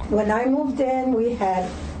that's wrong. When I moved in, we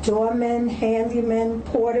had doormen, handymen,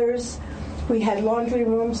 porters. We had laundry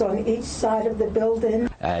rooms on each side of the building.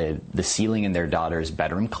 The ceiling in their daughter's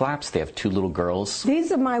bedroom collapsed. They have 2 little girls.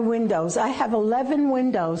 These are my windows. I have 11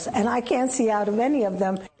 windows, and I can't see out of any of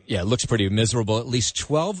them. Yeah, it looks pretty miserable. At least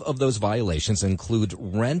 12 of those violations include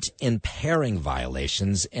rent impairing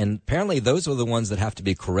violations, and apparently those are the ones that have to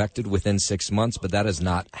be corrected within 6 months, but that has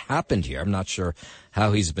not happened here. I'm not sure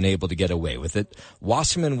how he's been able to get away with it.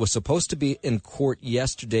 Wasserman was supposed to be in court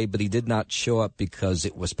yesterday, but he did not show up because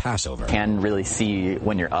it was Passover. Can really see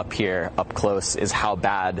when you're up here, up close, is how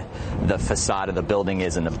bad the facade of the building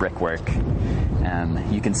is and the brickwork.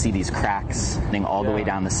 You can see these cracks all the way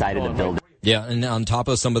down the side of the building. Yeah, and on top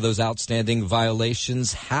of some of those outstanding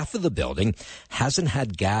violations, half of the building hasn't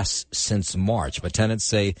had gas since March. But tenants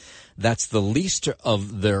say that's the least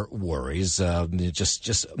of their worries.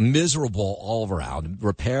 Just miserable all around.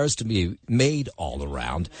 Repairs to be made all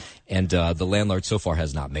around. And the landlord so far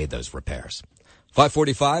has not made those repairs.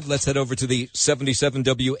 5:45, let's head over to the 77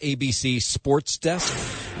 WABC Sports Desk,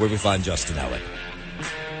 where we find Justin Elliott.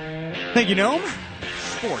 Thank you, Noam.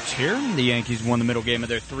 Sports here. The Yankees won the middle game of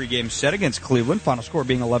their 3-game set against Cleveland. Final score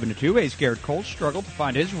being 11-2. Ace Garrett Cole struggled to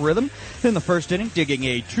find his rhythm in the first inning, digging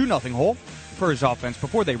a 2-0 hole for his offense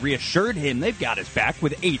before they reassured him they've got his back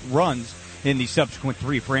with 8 runs in the subsequent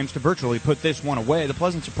 3 frames to virtually put this one away. The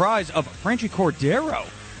pleasant surprise of Franchy Cordero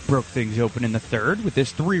broke things open in the third with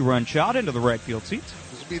this 3-run shot into the right field seats.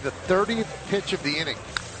 This will be the 30th pitch of the inning.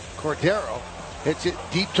 Cordero hits it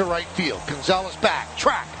deep to right field. Gonzalez back,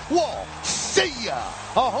 track, wall, see ya!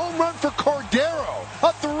 A home run for Cordero,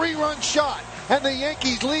 a 3-run shot, and the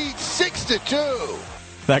Yankees lead 6-2.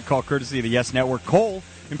 That call courtesy of the Yes Network. Cole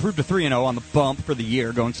improved to 3-0 on the bump for the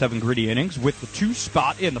year, going 7 gritty innings, with the 2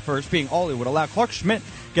 spot in the first being all he would allow. Clark Schmidt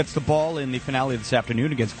gets the ball in the finale this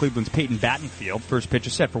afternoon against Cleveland's Peyton Battenfield. First pitch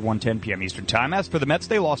is set for 1:10 p.m. Eastern Time. As for the Mets,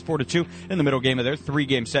 they lost 4-2 in the middle game of their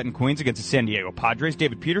 3-game set in Queens against the San Diego Padres.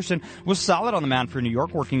 David Peterson was solid on the mound for New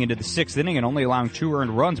York, working into the 6th inning and only allowing 2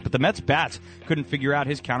 earned runs. But the Mets bats couldn't figure out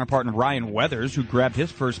his counterpart in Ryan Weathers, who grabbed his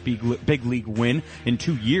first big league win in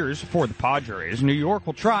 2 years for the Padres. New York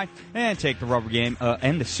will try and take the rubber game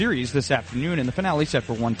and the series this afternoon in the finale set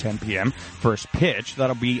for 1:10 p.m. First pitch,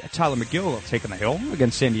 that'll be Tyler McGill taking the hill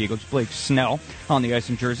against San Diego's Blake Snell. On the ice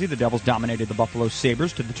in Jersey, the Devils dominated the Buffalo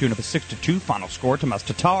Sabres to the tune of a 6-2 final score. Tomas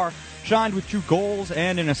Tatar shined with 2 goals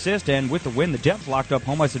and an assist, and with the win, the Devs locked up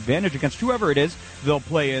home ice advantage against whoever it is they'll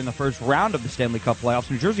play in the first round of the Stanley Cup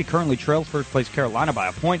playoffs. New Jersey currently trails first-place Carolina by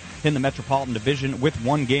a point in the Metropolitan Division with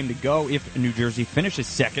 1 game to go. If New Jersey finishes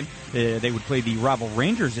second, they would play the rival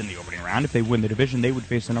Rangers in the opening round. If they win the division, they would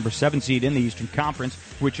face the number 7 seed in the Eastern Conference,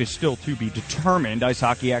 which is still to be determined. Ice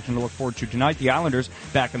hockey action to look forward to tonight. The Islanders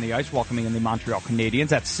back on the ice, welcoming in the Montreal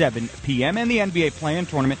Canadiens at 7 p.m. And the NBA play-in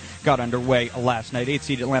tournament got underway last night. 8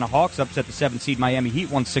 seed Atlanta Hawks upset the 7 seed Miami Heat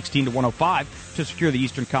 116-105 to secure the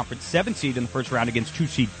Eastern Conference 7 seed in the first round against 2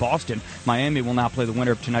 seed Boston. Miami will now play the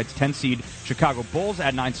winner of tonight's 10 seed Chicago Bulls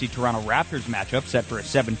at 9 seed Toronto Raptors matchup set for a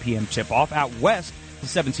 7 p.m. tip-off. Out west, the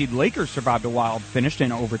 7 seed Lakers survived a wild finish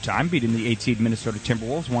in overtime, beating the 8 seed Minnesota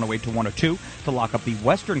Timberwolves 108-102 to lock up the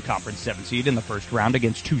Western Conference 7 seed in the first round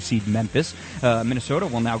against 2 seed Memphis. Minnesota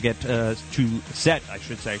will now get set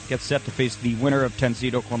to face the winner of 10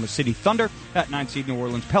 seed Oklahoma City Thunder at 9 seed New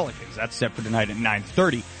Orleans Pelicans. That's set for tonight at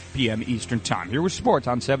 9:30 p.m. Eastern Time. Here with sports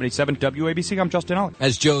on 77 WABC. I'm Justin Elliott.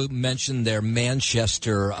 As Joe mentioned there,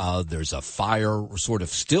 Manchester, there's a fire sort of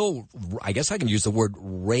still, I guess I can use the word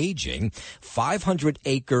raging,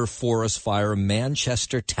 500-acre forest fire,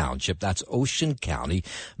 Manchester Township, that's Ocean County,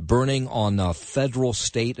 burning on federal,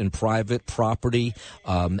 state, and private property,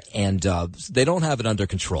 and they don't have it under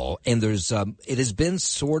control. And there's, it has been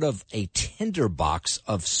sort of a tinderbox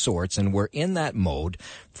of sorts, and we're in that mode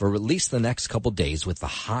for at least the next couple days with the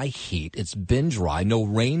high heat. It's been dry, no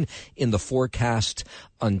rain in the forecast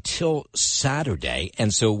until Saturday.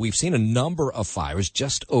 And so we've seen a number of fires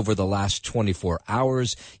just over the last 24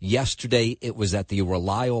 hours. Yesterday, it was at the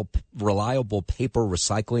Reliable Paper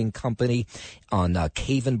Recycling Company on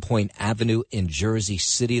Caven Point Avenue in Jersey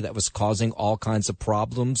City that was causing all kinds of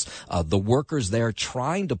problems. The workers there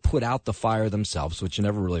trying to put out the fire themselves, which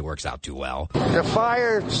never really works out too well. The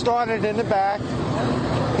fire started in the back.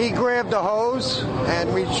 He grabbed the hose,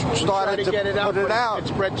 and we started to get it out, put it out. It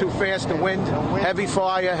spread too fast, the wind, heavy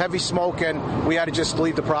fire, heavy smoke, and we had to just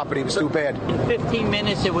leave the property. It was too bad. In 15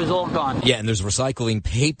 minutes, it was all gone. Yeah, and there's recycling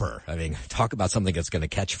paper. I mean, talk about something that's going to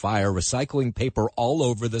catch fire. Recycling paper all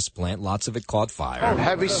over this plant. Lots of it caught fire.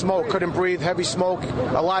 Heavy smoke, couldn't breathe, heavy smoke,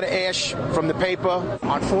 a lot of ash from the paper.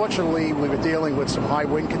 Unfortunately, we were dealing with some high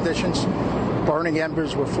wind conditions. Burning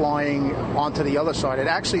embers were flying onto the other side. It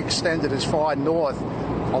actually extended as far north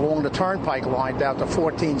along the turnpike line down to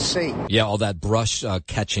 14C. Yeah, all that brush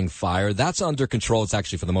catching fire. That's under control. It's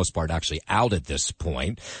actually, for the most part, actually out at this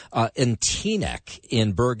point. In Teaneck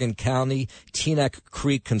in Bergen County, Teaneck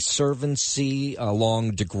Creek Conservancy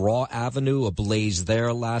along DeGraw Avenue, a blaze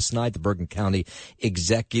there last night. The Bergen County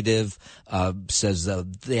executive says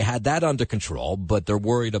they had that under control, but they're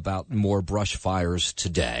worried about more brush fires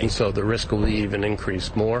today. And so the risk will even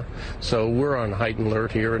increase more. So we're on heightened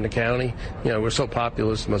alert here in the county. You know, we're so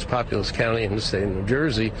populous, most populous county in the state of New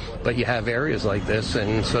Jersey, but you have areas like this,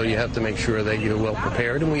 and so you have to make sure that you're well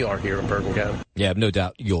prepared, and we are here in Bergen County. Yeah, no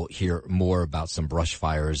doubt you'll hear more about some brush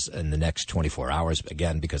fires in the next 24 hours,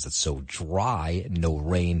 again, because it's so dry, no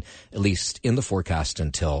rain, at least in the forecast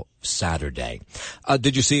until Saturday.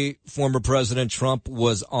 Did you see former President Trump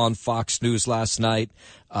was on Fox News last night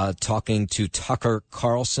talking to Tucker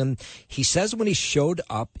Carlson? He says when he showed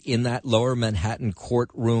up in that Lower Manhattan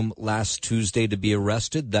courtroom last Tuesday to be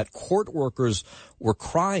arrested, that court workers were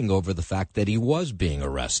crying over the fact that he was being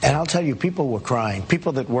arrested. And I'll tell you, people were crying.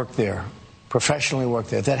 People that work there, professionally work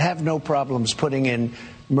there, that have no problems putting in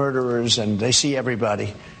murderers, and they see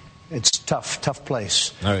everybody. It's tough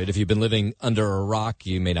place. All right, if you've been living under a rock,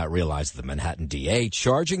 you may not realize the Manhattan DA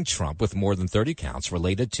charging Trump with more than 30 counts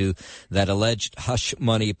related to that alleged hush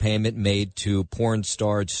money payment made to porn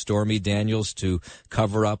star Stormy Daniels to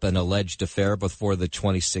cover up an alleged affair before the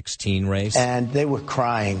 2016 race. And they were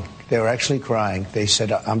crying. They were actually crying. They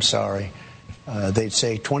said, I'm sorry. They'd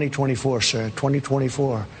say, 2024, sir,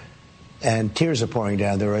 2024. And tears are pouring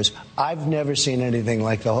down their eyes. I've never seen anything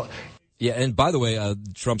like the whole... Yeah, and by the way,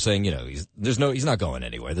 Trump saying, he's not going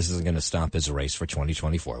anywhere. This isn't going to stop his race for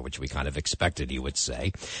 2024, which we kind of expected he would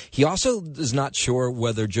say. He also is not sure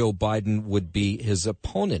whether Joe Biden would be his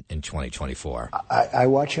opponent in 2024. I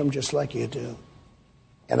watch him just like you do.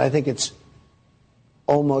 And I think it's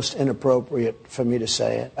almost inappropriate for me to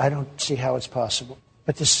say it. I don't see how it's possible.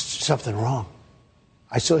 But there's something wrong.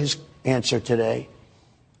 I saw his answer today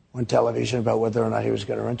on television about whether or not he was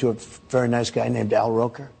going to run to a very nice guy named Al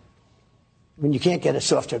Roker. I mean, you can't get a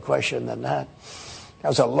softer question than that. That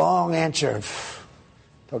was a long answer,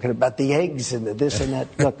 talking about the eggs and the this and that.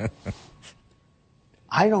 Look,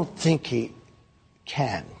 I don't think he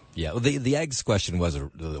can. Yeah, well, the eggs question was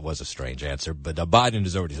a strange answer, but Biden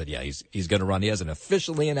has already said, yeah, he's going to run. He hasn't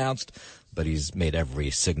officially announced, but he's made every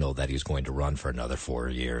signal that he's going to run for another 4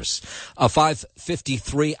 years.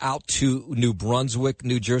 5:53 out to New Brunswick,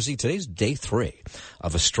 New Jersey. Today's day 3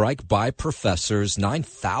 of a strike by professors,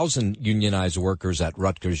 9,000 unionized workers at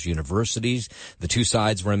Rutgers universities. The two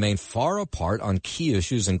sides remain far apart on key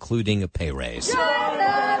issues, including a pay raise.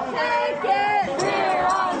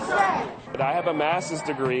 a master's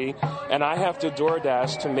degree, and I have to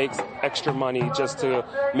DoorDash to make extra money just to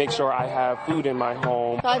make sure I have food in my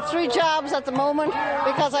home. I have 3 jobs at the moment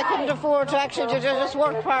because I couldn't afford to actually just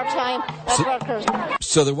work part-time at Rutgers.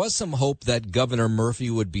 So there was some hope that Governor Murphy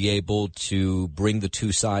would be able to bring the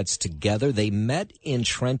two sides together. They met in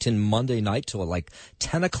Trenton Monday night till like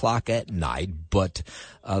 10 o'clock at night, but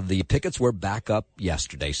the pickets were back up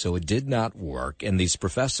yesterday, so it did not work. And these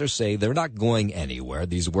professors say they're not going anywhere,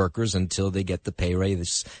 these workers, until they get the pay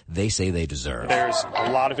raise they say they deserve. There's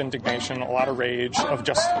a lot of indignation, a lot of rage of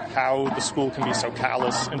just how the school can be so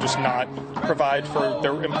callous and just not provide for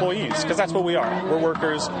their employees, because that's what we are. We're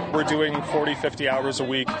workers. We're doing 40, 50 hours a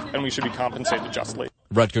week, and we should be compensated justly.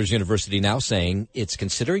 Rutgers University now saying it's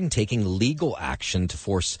considering taking legal action to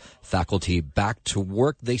force faculty back to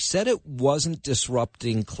work. They said it wasn't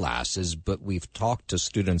disrupting classes, but we've talked to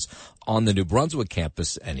students on the New Brunswick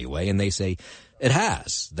campus anyway, and they say it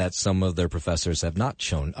has, that some of their professors have not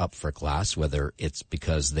shown up for class, whether it's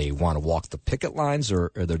because they want to walk the picket lines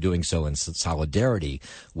or they're doing so in solidarity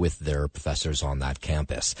with their professors on that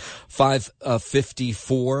campus.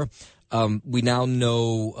 5:54. We now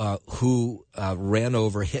know who ran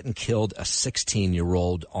over, hit and killed a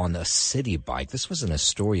 16-year-old on a city bike. This was in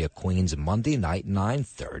Astoria, Queens, Monday night,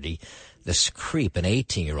 9:30. This creep, an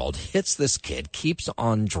 18-year-old, hits this kid, keeps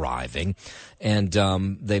on driving, and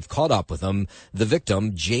they've caught up with him. The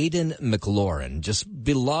victim, Jaden McLaurin, just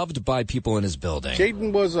beloved by people in his building.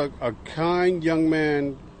 Jaden was a kind young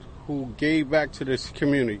man who gave back to this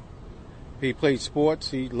community. He played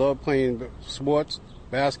sports. He loved playing sports,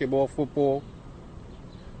 basketball, football,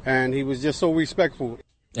 and he was just so respectful.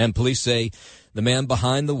 And police say the man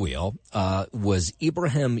behind the wheel was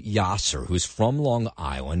Ibrahim Yasser, who's from Long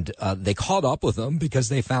Island. They caught up with him because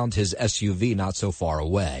they found his SUV not so far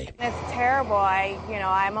away. It's terrible.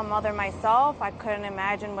 I'm a mother myself. I couldn't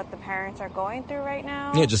imagine what the parents are going through right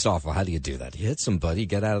now. Yeah, just awful. How do you do that? You hit somebody,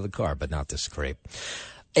 get out of the car, but not this creep.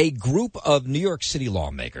 A group of New York City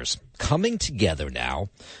lawmakers coming together now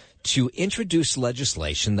to introduce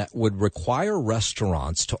legislation that would require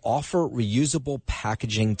restaurants to offer reusable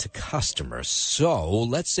packaging to customers. So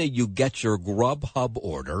let's say you get your Grubhub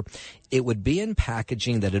order. It would be in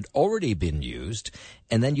packaging that had already been used,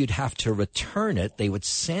 and then you'd have to return it. They would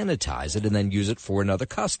sanitize it and then use it for another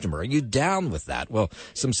customer. Are you down with that? Well,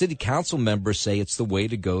 some city council members say it's the way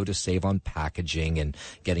to go to save on packaging and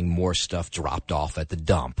getting more stuff dropped off at the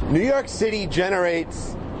dump. New York City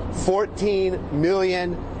generates 14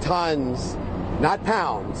 million tons, not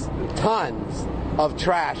pounds, tons of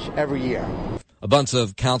trash every year. A bunch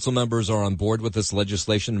of council members are on board with this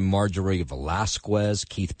legislation. Marjorie Velasquez,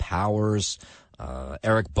 Keith Powers,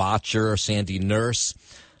 Eric Botcher, Sandy Nurse,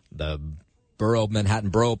 the Manhattan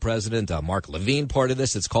Borough President, Mark Levine, part of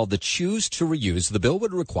this. It's called the Choose to Reuse. The bill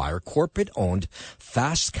would require corporate-owned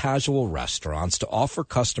fast casual restaurants to offer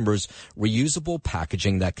customers reusable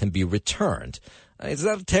packaging that can be returned. It's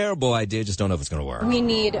not a terrible idea, just don't know if it's going to work. We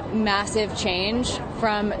need massive change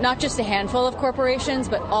from not just a handful of corporations,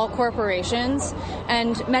 but all corporations.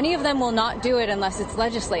 And many of them will not do it unless it's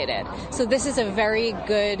legislated. So this is a very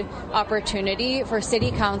good opportunity for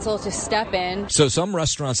City Council to step in. So some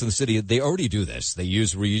restaurants in the city, they already do this. They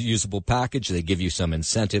use reusable package. They give you some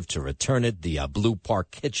incentive to return it. The Blue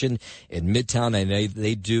Park Kitchen in Midtown,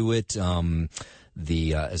 they do it.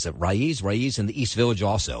 Is it Raiz in the East Village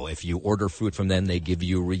also. If you order food from them, they give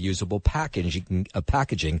you reusable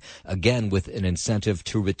packaging, again, with an incentive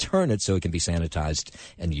to return it so it can be sanitized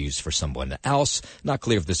and used for someone else. Not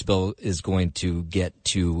clear if this bill is going to get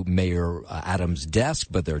to Mayor Adams' desk,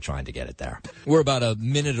 but they're trying to get it there. We're about a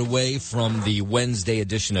minute away from the Wednesday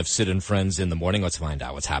edition of Sid and Friends in the Morning. Let's find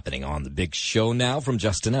out what's happening on the big show now from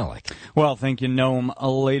Justin Ellick. Well, thank you, Noam.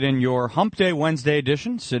 Laden, your Hump Day Wednesday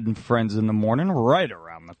edition, Sid and Friends in the Morning, right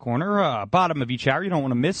around the corner. Bottom of each hour, you don't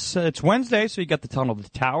want to miss. It's Wednesday, so you got the Tunnel to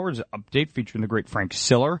Towers update featuring the great Frank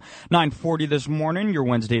Siller. 9:40 this morning, your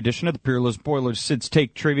Wednesday edition of the Peerless Boilers Sid's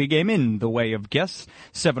Take Trivia Game in the way of guests.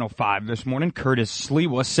 7:05 this morning, Curtis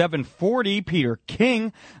Sliwa. 7:40, Peter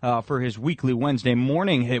King for his weekly Wednesday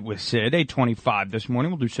morning hit with Sid. 8:25 this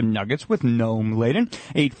morning, we'll do some nuggets with Noam Laden.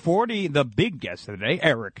 8:40, the big guest of the day,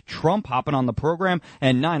 Eric Trump, hopping on the program.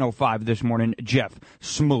 And 9:05 this morning, Jeff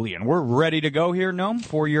Smulian. We're ready to go here, Noam,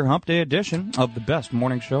 for your Hump Day edition of the best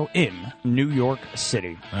morning show in New York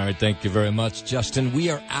City. All right, thank you very much, Justin. We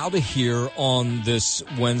are out of here on this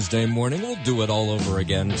Wednesday morning. We'll do it all over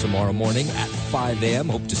again tomorrow morning at 5 a.m.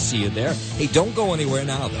 Hope to see you there. Hey, don't go anywhere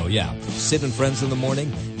now, though. Yeah, Sid and Friends in the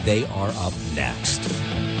Morning, they are up next.